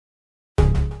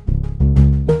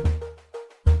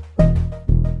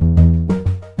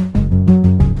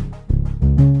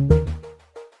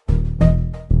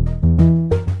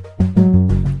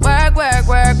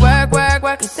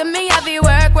to me, I be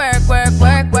work, work, work,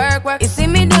 work, work, work. You see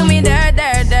me do me dirt,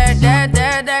 dirt, dirt, dirt,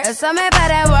 dirt, dirt. There's something about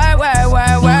that work, work,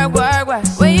 work, work, work, work.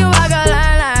 When you walk a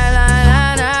line, line, line,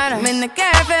 line, line. I'm in the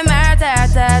cafe, my ta,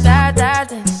 ta, ta, ta,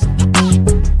 ta.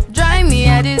 Drive me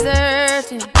a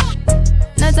desertion.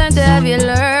 No time to have you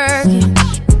lurking.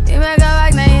 You make a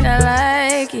like, now you don't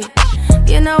like it.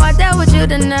 You know I dealt with you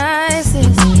the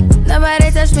nicest.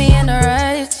 Nobody touched me in the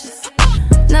righteous.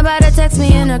 Nobody text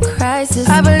me in a crisis.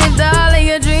 I believed all of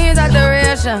your dreams,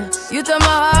 adoration. You took my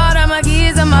heart, all my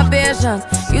keys, and my patience.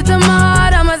 You took my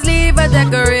heart, I must leave a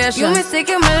decoration. You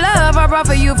mistaken my love, I brought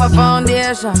for you for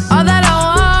foundation. All that I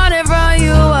wanted from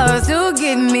you was to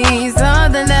give me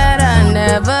something that I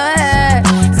never had,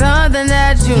 something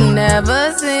that you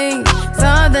never seen,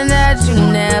 something that you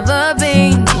never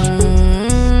been.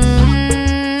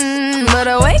 But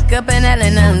I wake up and hell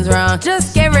nothing's wrong.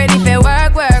 Just get ready for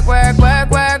work, work, work, work,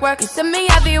 work, work. You see me,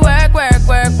 I be work, work,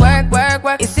 work, work, work,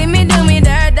 work. You see me do me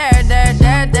dirt, dirt, dirt,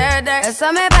 dirt, dirt, dirt. There's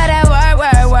something about that work,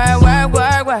 work, work, work,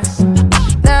 work, work.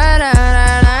 Na na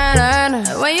na na na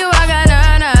na. When you walk out,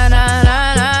 na na na na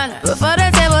na. Before the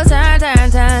table turn,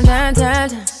 turn, turn, turn, turn,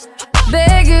 turn.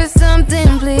 Beg you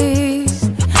something, please,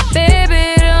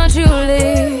 baby, don't you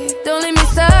leave. Don't leave me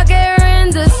stuck here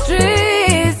in the streets.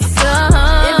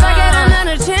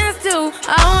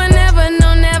 I would never,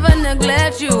 no, never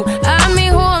neglect you. I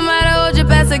mean, who am I to hold your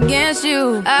best against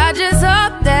you? I just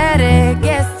hope that it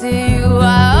gets to you.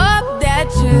 I hope that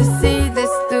you see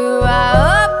this through. I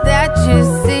hope that you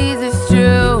see this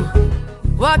true.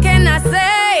 What can I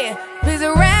say? Please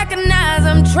recognize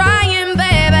I'm trying,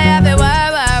 baby. I feel why.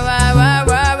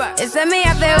 It's me,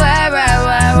 I feel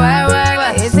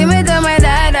why. You see me do my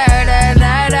da.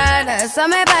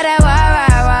 Something about that why.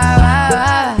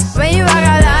 When you walk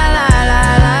out,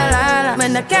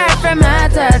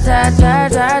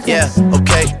 yeah,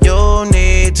 okay, you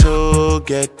need to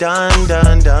get done.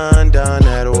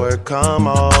 That'll work, come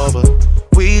over.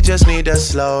 We just need to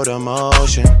slow the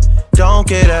motion. Don't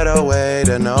get out of the way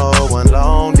to no one.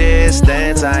 Long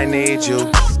distance, I need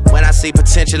you. When I see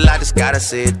potential, I just gotta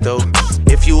see it through.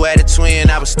 If you had a twin,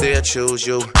 I would still choose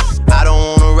you. I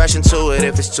don't wanna rush into it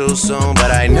if it's too soon,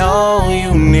 but I know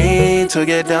you need to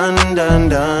get done.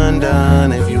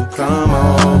 If you come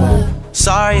over.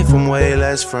 Sorry if I'm way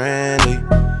less friendly.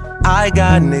 I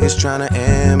got niggas tryna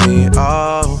end me,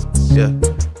 oh, yeah.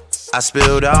 I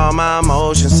spilled all my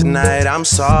emotions tonight, I'm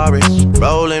sorry.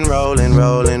 Rolling.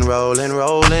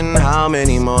 How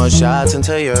many more shots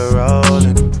until you're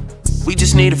rolling? We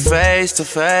just need a face to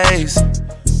face.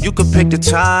 You could pick the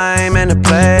time and the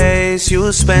place.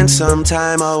 You'll spend some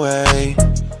time away.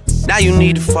 Now you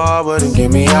need to forward and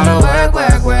give me all the work.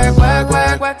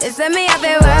 It's me, I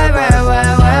feel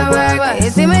work. You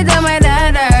see me do my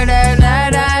da.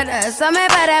 Something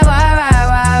about that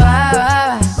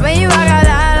when you walk out,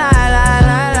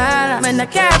 la. When the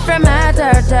cat from my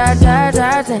dirt.